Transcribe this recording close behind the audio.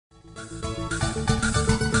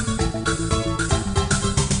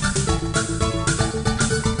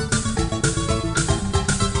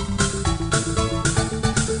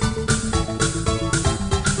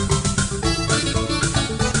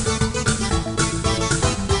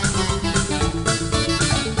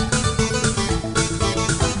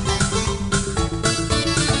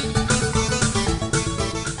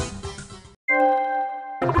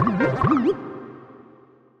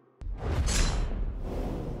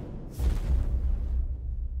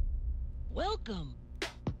welcome.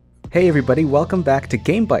 Hey everybody, welcome back to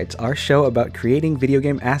Game Bites, our show about creating video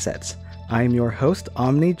game assets. I'm your host,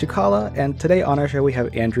 Omni Jakala, and today on our show we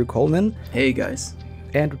have Andrew Coleman. Hey guys.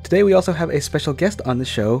 And today we also have a special guest on the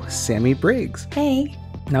show, Sami Briggs. Hey.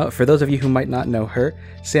 Now, for those of you who might not know her,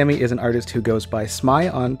 Sami is an artist who goes by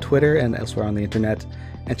Smai on Twitter and elsewhere on the internet,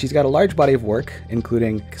 and she's got a large body of work,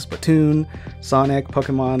 including Splatoon, Sonic,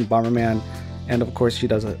 Pokemon, Bomberman, and of course she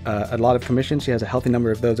does a lot of commissions. She has a healthy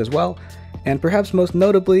number of those as well. And perhaps most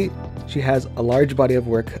notably, she has a large body of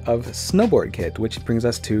work of Snowboard Kids, which brings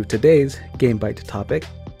us to today's Game Bite topic.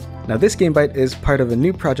 Now, this Game Bite is part of a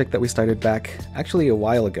new project that we started back actually a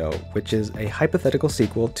while ago, which is a hypothetical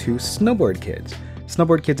sequel to Snowboard Kids.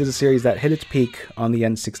 Snowboard Kids is a series that hit its peak on the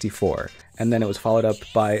N64, and then it was followed up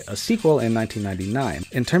by a sequel in 1999.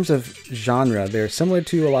 In terms of genre, they're similar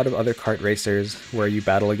to a lot of other kart racers, where you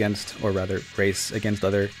battle against, or rather race against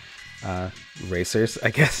other racers, I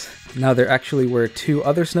guess. Now, there actually were two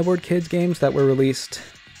other Snowboard Kids games that were released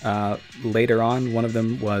later on. One of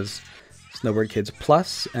them was Snowboard Kids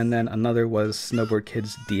Plus, and then another was Snowboard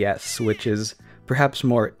Kids DS, which is perhaps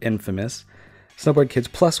more infamous. Snowboard Kids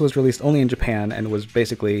Plus was released only in Japan and was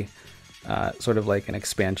basically sort of like an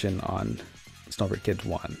expansion on Snowboard Kids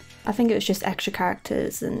 1. I think it was just extra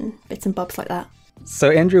characters and bits and bobs like that. So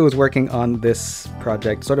Andrew was working on this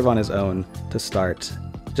project sort of on his own to start,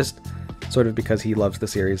 just sort of because he loves the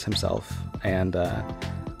series himself. And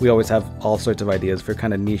we always have all sorts of ideas for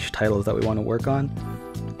kind of niche titles that we want to work on.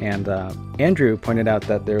 And Andrew pointed out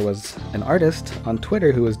that there was an artist on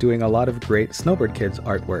Twitter who was doing a lot of great Snowboard Kids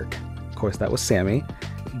artwork. Of course, that was Sami.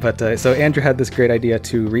 But so Andrew had this great idea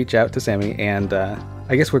to reach out to Sami, and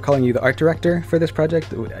I guess we're calling you the art director for this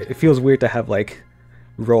project. It feels weird to have like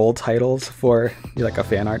role titles for like a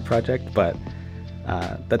fan art project, but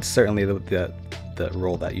that's certainly the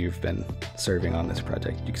role that you've been serving on this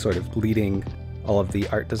project. You're sort of leading all of the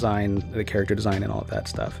art design, the character design, and all of that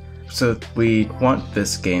stuff. So we want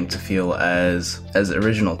this game to feel as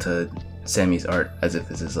original to Sami's art as if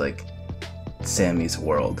this is like Sami's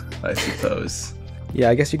world, I suppose. Yeah,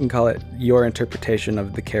 I guess you can call it your interpretation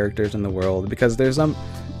of the characters in the world, because there's some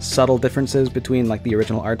subtle differences between like the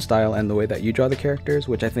original art style and the way that you draw the characters,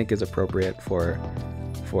 which I think is appropriate for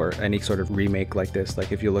any sort of remake like this.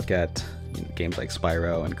 Like if you look at games like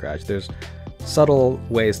Spyro and Crash, there's subtle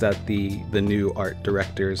ways that the new art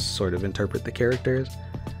directors sort of interpret the characters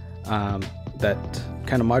that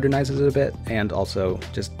kind of modernizes it a bit and also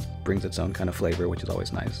just brings its own kind of flavor, which is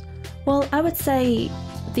always nice. Well, I would say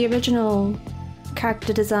the original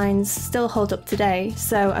character designs still hold up today,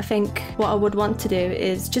 so I think what I would want to do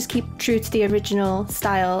is just keep true to the original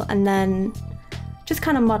style and then just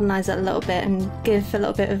kind of modernize it a little bit and give a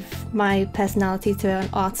little bit of my personality to an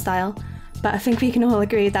art style. But I think we can all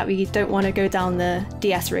agree that we don't want to go down the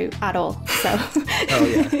DS route at all, so... Oh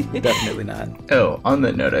yeah, definitely not. Oh, on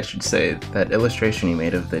that note, I should say that illustration you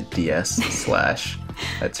made of the DS slash,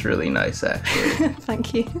 that's really nice, actually.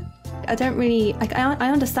 Thank you. I don't really... I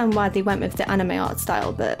understand why they went with the anime art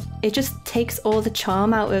style, but it just takes all the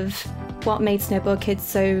charm out of what made Snowboard Kids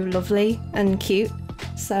so lovely and cute,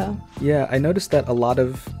 so... Yeah, I noticed that a lot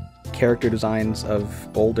of character designs of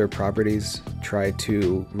older properties try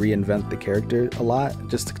to reinvent the character a lot,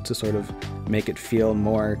 just to sort of make it feel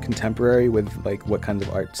more contemporary with like what kinds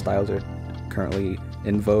of art styles are currently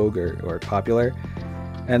in vogue or popular.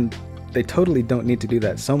 And they totally don't need to do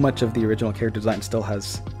that. So much of the original character design still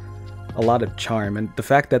has a lot of charm, and the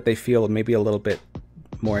fact that they feel maybe a little bit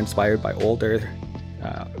more inspired by older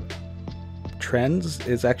trends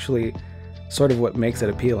is actually sort of what makes it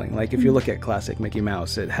appealing. Like if you look at classic Mickey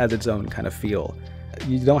Mouse, it has its own kind of feel.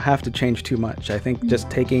 You don't have to change too much. I think just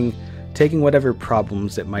taking whatever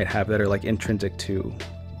problems it might have that are like intrinsic to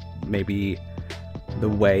maybe the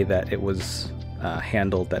way that it was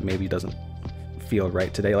handled that maybe doesn't feel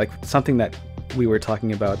right today. Like something that we were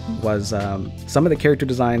talking about was some of the character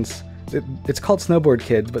designs, it's called Snowboard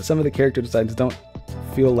Kids, but some of the character designs don't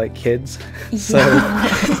feel like kids. So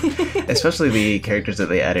especially the characters that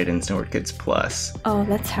they added in Snowboard Kids Plus. Oh,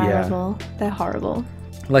 that's horrible. Yeah. They're horrible.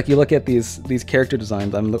 Like you look at these character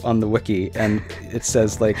designs on the wiki, and it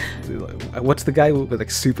says like, what's the guy with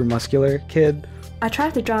like super muscular kid? I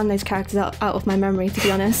tried to drown those characters out of my memory, to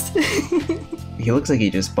be honest. He looks like he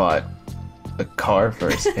just bought a car for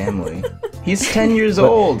his family. He's 10 years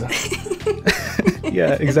old.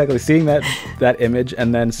 Yeah, exactly. Seeing that image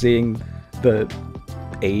and then seeing the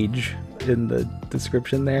age in the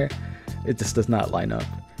description there, it just does not line up.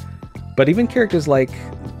 But even characters like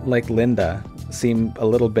Linda seem a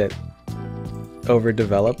little bit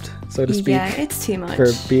overdeveloped, so to speak. Yeah, it's too much for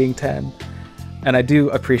being 10. And I do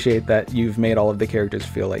appreciate that you've made all of the characters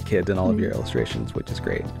feel like kids in all of your illustrations, which is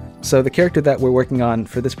great. So the character that we're working on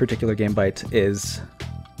for this particular Game Bite is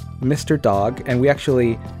Mr. Dog, and we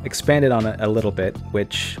actually expanded on it a little bit,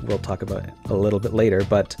 which we'll talk about a little bit later.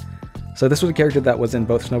 But so this was a character that was in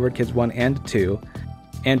both Snowboard Kids 1 and 2.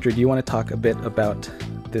 Andrew, do you want to talk a bit about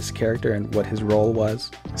this character and what his role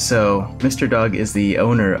was? So Mr. Dog is the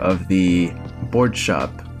owner of the board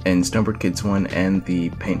shop in Snowboard Kids 1 and the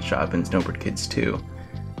paint shop in Snowboard Kids 2.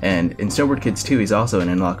 And in Snowboard Kids 2, he's also an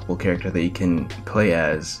unlockable character that you can play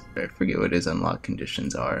as. I forget what his unlock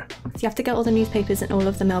conditions are. So you have to get all the newspapers in all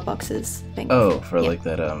of the mailboxes, I think. Oh, for like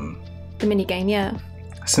that, The mini game, yeah.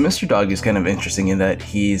 So Mr. Dog is kind of interesting in that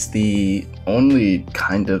he's the only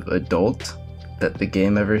kind of adult that the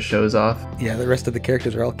game ever shows off. Yeah, the rest of the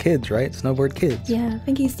characters are all kids, right? Snowboard Kids. Yeah, I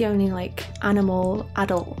think he's the only like animal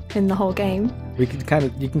adult in the whole game. You can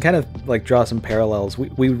kind of like draw some parallels.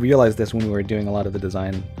 We realized this when we were doing a lot of the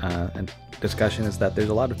design and discussion, is that there's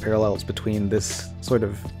a lot of parallels between this sort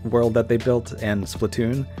of world that they built and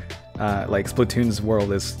Splatoon. Like Splatoon's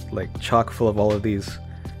world is like chock full of all of these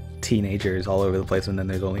teenagers all over the place, and then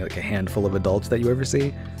there's only like a handful of adults that you ever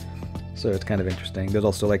see. So it's kind of interesting. There's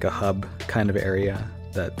also like a hub kind of area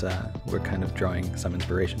that we're kind of drawing some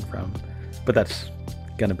inspiration from. But that's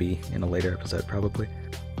gonna be in a later episode probably.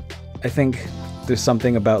 I think there's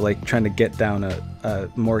something about like trying to get down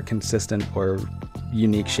a more consistent or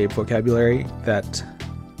unique shape vocabulary that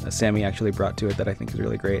Sami actually brought to it that I think is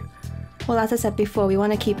really great. Well, as I said before, we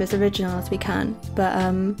want to keep as original as we can. But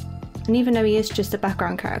and even though he is just a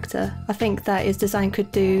background character, I think that his design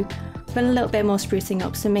could do a little bit more sprucing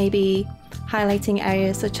up, so maybe highlighting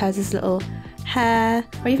areas such as his little hair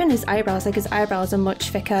or even his eyebrows. Like his eyebrows are much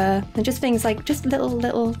thicker, and just things like just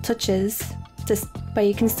little touches just where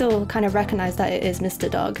you can still kind of recognize that it is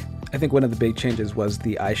Mr. Dog. I think one of the big changes was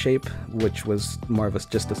the eye shape, which was more of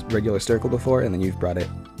just a regular circle before, and then you've brought it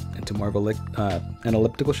into more of an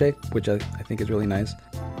elliptical shape, which I think is really nice.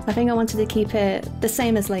 I think I wanted to keep it the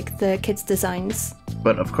same as like the kids' designs.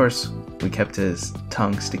 But of course, we kept his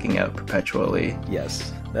tongue sticking out perpetually.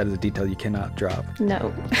 Yes, that is a detail you cannot drop.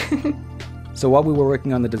 No. So while we were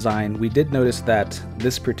working on the design, we did notice that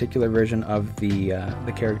this particular version of the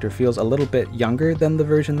character feels a little bit younger than the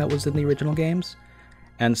version that was in the original games.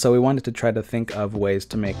 And so we wanted to try to think of ways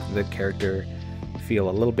to make the character feel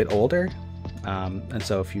a little bit older. And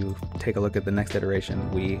so if you take a look at the next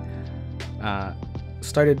iteration, we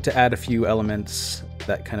started to add a few elements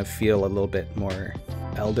that kind of feel a little bit more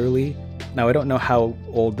elderly. Now, I don't know how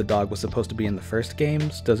old the dog was supposed to be in the first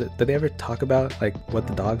games. Did they ever talk about like what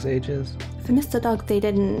the dog's age is? For Mr. Dog, they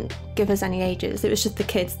didn't give us any ages. It was just the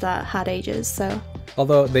kids that had ages, so.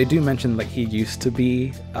 Although they do mention like he used to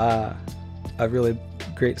be a really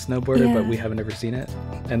great snowboarder, Yeah. but we haven't ever seen it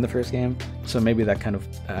in the first game. So maybe that kind of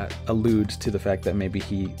alludes to the fact that maybe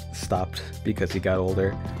he stopped because he got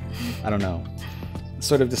older. I don't know.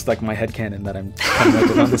 Sort of just like my headcanon that I'm coming up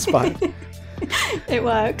with on the spot. It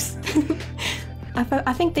works.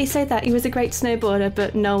 I think they say that he was a great snowboarder,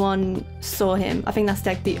 but no one saw him. I think that's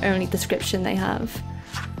like the only description they have.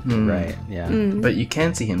 Right, yeah. But you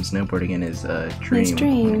can see him snowboarding in his dream. His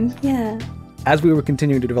dream, yeah. As we were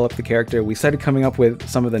continuing to develop the character, we started coming up with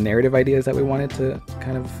some of the narrative ideas that we wanted to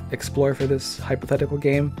kind of explore for this hypothetical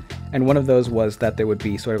game. And one of those was that there would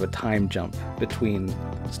be sort of a time jump between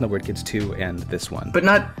Snowboard Kids 2 and this one. But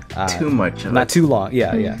not too much of Not it. too long,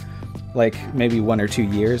 yeah. Like maybe 1 or 2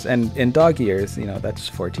 years. And in dog years, that's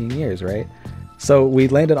 14 years, right? So we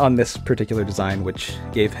landed on this particular design, which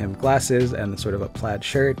gave him glasses and sort of a plaid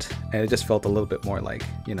shirt. And it just felt a little bit more like,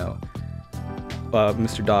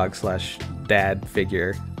 Mr. Dog / dad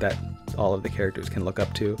figure that all of the characters can look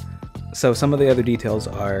up to. So some of the other details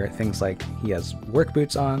are things like he has work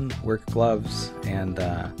boots on, work gloves, and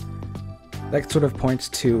that sort of points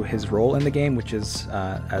to his role in the game, which is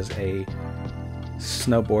as a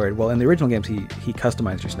snowboard. Well, in the original games, he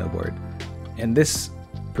customized your snowboard. In this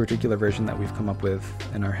particular version that we've come up with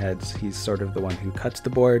in our heads, he's sort of the one who cuts the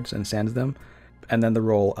boards and sands them. And then the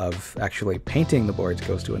role of actually painting the boards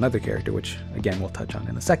goes to another character, which again we'll touch on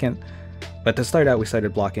in a second. But to start out, we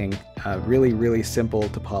started blocking really, really simple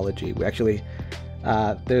topology. We actually,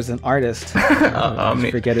 there's an artist,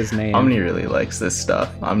 I forget his name. Omni really likes this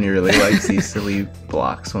stuff. Omni really likes these silly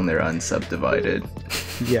blocks when they're unsubdivided.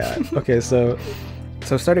 Yeah, okay, so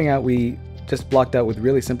starting out, we just blocked out with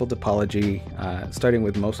really simple topology, starting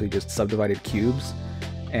with mostly just subdivided cubes.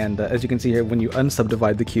 And as you can see here, when you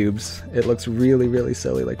unsubdivide the cubes, it looks really, really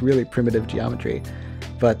silly, like really primitive geometry.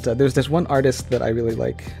 But there's this one artist that I really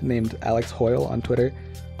like named Alex Hoyle on Twitter.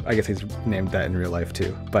 I guess he's named that in real life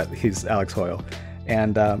too, but he's Alex Hoyle.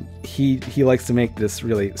 And he likes to make this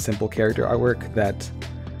really simple character artwork that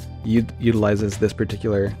utilizes this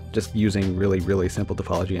particular, just using really simple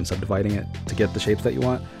topology and subdividing it to get the shapes that you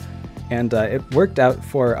want. And it worked out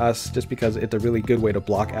for us just because it's a really good way to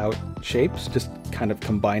block out shapes, just kind of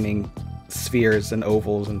combining spheres and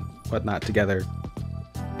ovals and whatnot together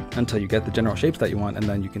until you get the general shapes that you want, and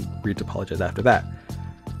then you can retopologize after that.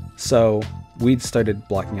 So we started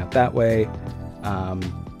blocking out that way,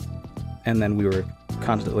 and then we were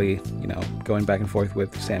constantly, going back and forth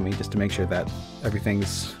with Sami just to make sure that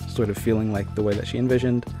everything's sort of feeling like the way that she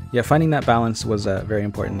envisioned. Yeah, finding that balance was very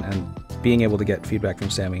important, and being able to get feedback from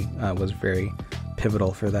Sami was very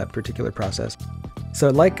pivotal for that particular process. So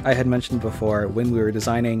like I had mentioned before, when we were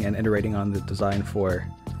designing and iterating on the design for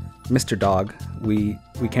Mr. Dog, we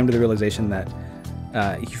came to the realization that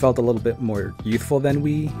he felt a little bit more youthful than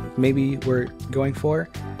we maybe were going for,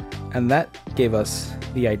 and that gave us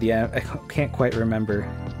the idea. I can't quite remember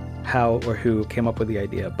how or who came up with the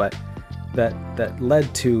idea, but that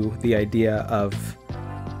led to the idea of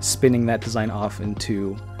spinning that design off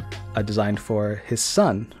into a design for his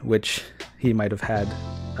son, which he might have had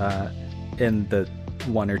in the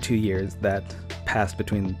 1 or 2 years that passed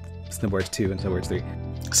between Snowboards 2 and Snowboards 3.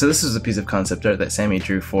 So this is a piece of concept art that Sami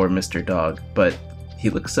drew for Mr. Dog, but he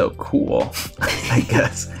looks so cool, I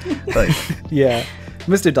guess. Like, yeah,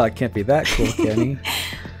 Mr. Dog can't be that cool, can he?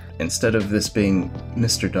 Instead of this being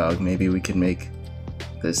Mr. Dog, maybe we can make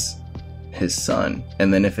this his son.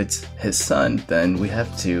 And then if it's his son, then we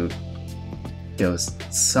have to go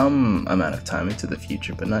some amount of time into the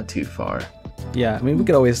future, but not too far. Yeah, I mean, we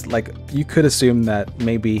could always, you could assume that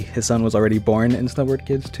maybe his son was already born in Snowboard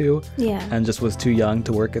Kids 2. Yeah. And just was too young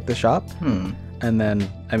to work at the shop. And then,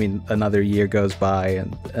 I mean, another year goes by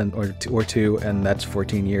or two, and that's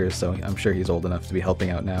 14 years. So I'm sure he's old enough to be helping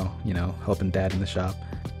out now, helping dad in the shop.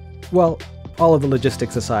 Well, all of the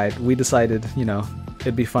logistics aside, we decided,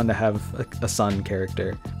 it'd be fun to have a son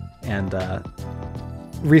character. And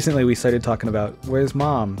recently we started talking about where's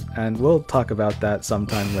mom, and we'll talk about that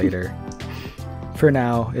sometime later. For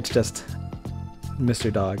now, it's just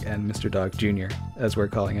Mr. Dog and Mr. Dog Jr., as we're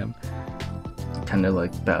calling him. Kind of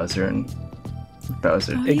like Bowser and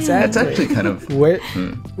Bowser. Oh, Exactly. yeah. It's actually kind of...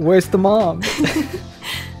 Where's the mom?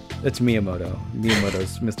 It's Miyamoto.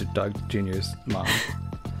 Miyamoto's Mr. Dog Jr.'s mom.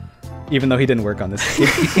 Even though he didn't work on this.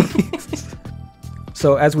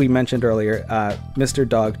 So as we mentioned earlier, Mr.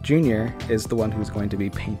 Dog Jr. is the one who's going to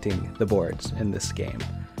be painting the boards in this game,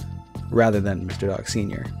 rather than Mr. Dog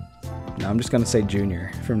Sr. No, I'm just going to say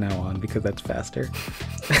Junior from now on because that's faster.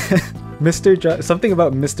 Something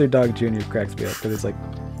about Mr. Dog Jr. cracks me up because it's like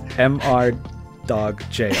MR Dog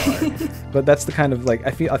JR. But that's the kind of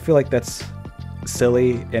I feel like that's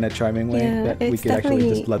silly in a charming way, that we could actually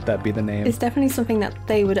just let that be the name. It's definitely something that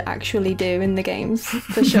they would actually do in the games,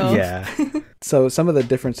 for sure. Yeah. So some of the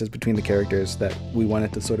differences between the characters that we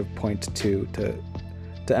wanted to sort of point to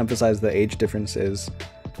emphasize the age differences,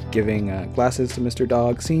 giving glasses to Mr.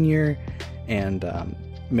 Dog Sr. and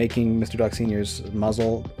making Mr. Dog Sr.'s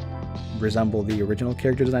muzzle resemble the original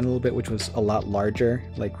character design a little bit, which was a lot larger,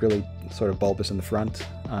 really sort of bulbous in the front.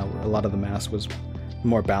 A lot of the mass was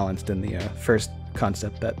more balanced in the first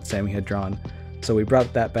concept that Sami had drawn. So we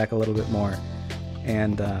brought that back a little bit more.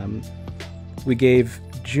 And we gave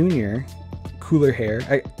Junior cooler hair.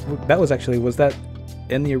 Was that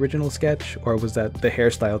in the original sketch, or was that the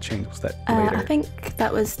hairstyle change? Was that later? I think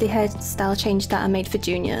that was the hairstyle change that I made for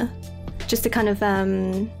Junior, just to kind of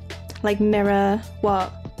mirror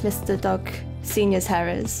what Mr. Dog Senior's hair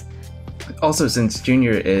is. Also, since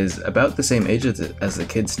Junior is about the same age as the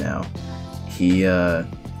kids now, he I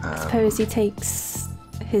suppose he takes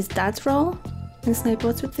his dad's role in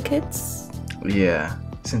Snowboards with the Kids. Yeah,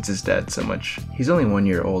 since his dad's so much, he's only 1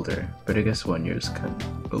 year older, but I guess 1 year is kind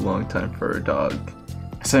of a long time for a dog.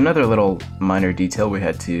 So another little minor detail we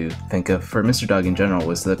had to think of for Mr. Dog in general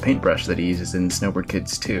was the paintbrush that he uses in Snowboard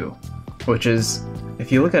Kids 2, which is,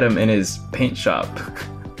 if you look at him in his paint shop,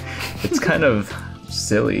 it's kind of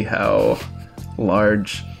silly how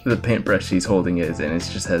large the paintbrush he's holding is, and it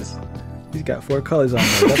just has... He's got 4 colors on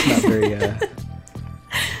there. That's not very... I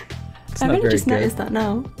really just noticed that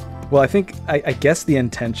now. Well, I guess the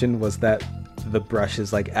intention was that the brush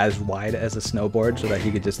is as wide as a snowboard, so that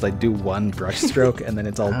he could just do one brush stroke and then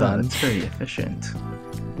it's all done. That's very efficient.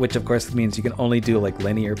 Which of course means you can only do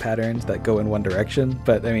linear patterns that go in one direction.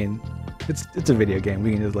 But I mean, it's a video game.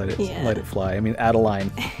 We can just let it fly. I mean,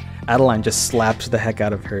 Adeline just slaps the heck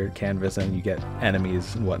out of her canvas and you get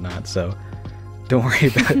enemies and whatnot. So don't worry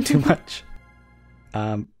about it too much.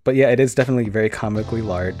 But yeah, it is definitely very comically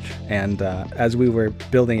large. And as we were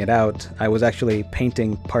building it out, I was actually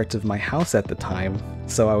painting parts of my house at the time.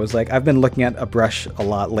 So I was like, I've been looking at a brush a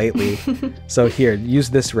lot lately. So here, use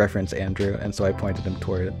this reference, Andrew. And so I pointed him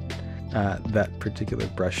toward that particular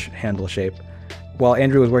brush handle shape. While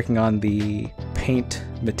Andrew was working on the paint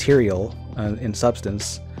material in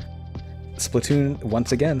Substance, Splatoon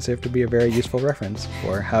once again served to be a very useful reference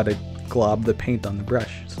for how to glob the paint on the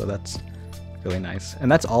brush. So that's really nice.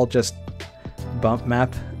 And that's all just bump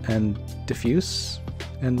map and diffuse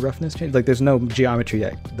and roughness change. Like there's no geometry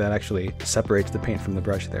that actually separates the paint from the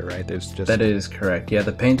brush there, right? There's just that is correct. Yeah,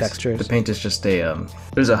 the paint textures. The paint is just a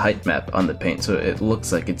there's a height map on the paint, so it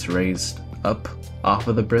looks like it's raised up off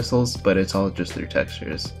of the bristles, but it's all just through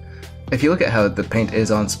textures. If you look at how the paint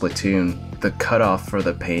is on Splatoon, the cutoff for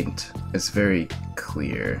the paint is very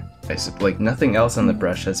clear. Like nothing else on the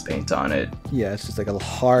brush has paint on it. Yeah, it's just like a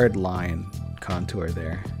hard line contour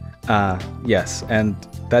there. Yes, and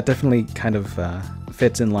that definitely kind of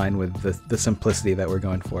fits in line with the simplicity that we're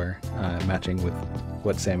going for, matching with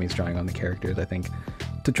what Sami's drawing on the characters. I think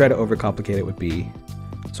to try to overcomplicate it would be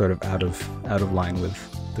sort of out of line with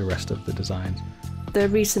the rest of the designs. The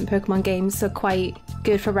recent Pokemon games are quite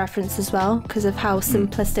good for reference as well because of how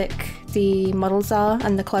simplistic the models are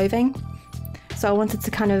and the clothing. So I wanted to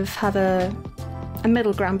kind of have a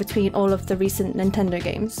middle ground between all of the recent Nintendo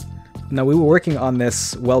games. Now, we were working on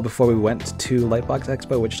this well before we went to Lightbox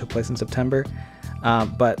Expo, which took place in September.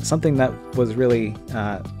 But something that was really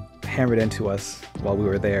hammered into us while we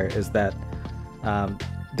were there is that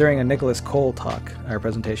during a Nicholas Cole talk, our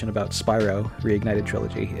presentation about Spyro Reignited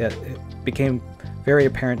Trilogy, it became very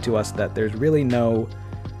apparent to us that there's really no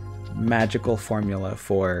magical formula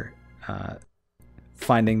for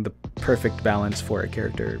finding the perfect balance for a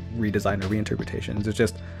character redesign or reinterpretations. It's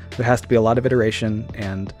just, there has to be a lot of iteration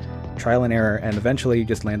and trial and error, and eventually you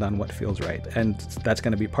just land on what feels right. And that's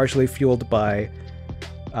going to be partially fueled by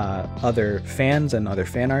other fans and other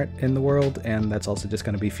fan art in the world, and that's also just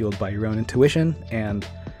going to be fueled by your own intuition, and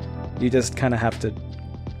you just kind of have to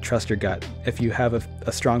trust your gut. If you have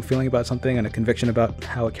a strong feeling about something and a conviction about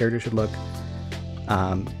how a character should look,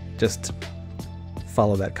 just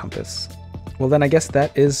follow that compass. Well, then I guess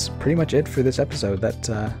that is pretty much it for this episode.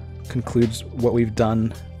 That concludes what we've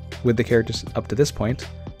done with the characters up to this point.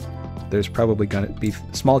 There's probably going to be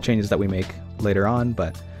small changes that we make later on,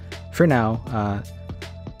 but for now,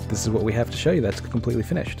 this is what we have to show you that's completely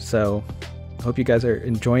finished. So I hope you guys are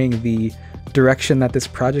enjoying the direction that this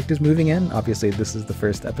project is moving in. Obviously, this is the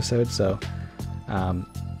first episode, so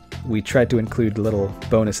we tried to include little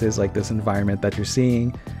bonuses like this environment that you're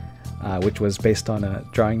seeing, which was based on a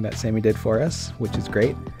drawing that Sami did for us, which is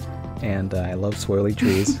great. And I love swirly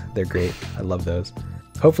trees. They're great. I love those.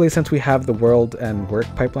 Hopefully, since we have the world and work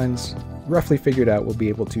pipelines roughly figured out, we'll be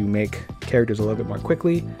able to make characters a little bit more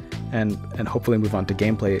quickly and hopefully move on to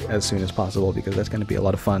gameplay as soon as possible, because that's going to be a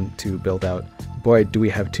lot of fun to build out. Boy, do we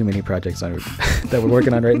have too many projects on that we're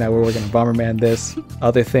working on right now. We're working on Bomberman, this,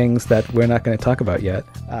 other things that we're not going to talk about yet.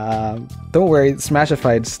 Don't worry,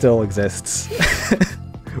 Smashified still exists.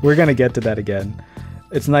 We're going to get to that again.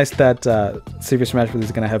 It's nice that Super Smash Bros.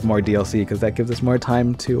 Is going to have more DLC, because that gives us more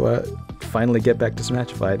time to finally get back to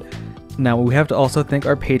Smashified. Now, we have to also thank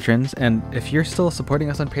our patrons, and if you're still supporting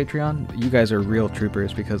us on Patreon, you guys are real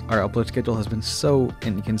troopers, because our upload schedule has been so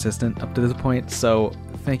inconsistent up to this point, so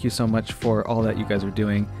thank you so much for all that you guys are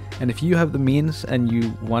doing. And if you have the means and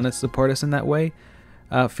you want to support us in that way,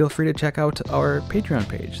 feel free to check out our Patreon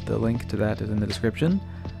page. The link to that is in the description.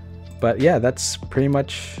 But yeah, that's pretty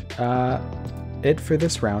much it for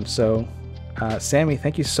this round. So Sami,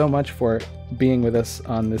 thank you so much for being with us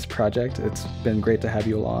on this project. It's been great to have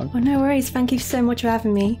you along. Oh, no worries. Thank you so much for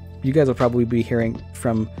having me. You guys will probably be hearing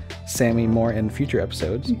from Sami more in future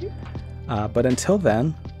episodes. But until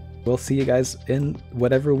then, we'll see you guys in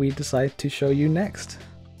whatever we decide to show you next.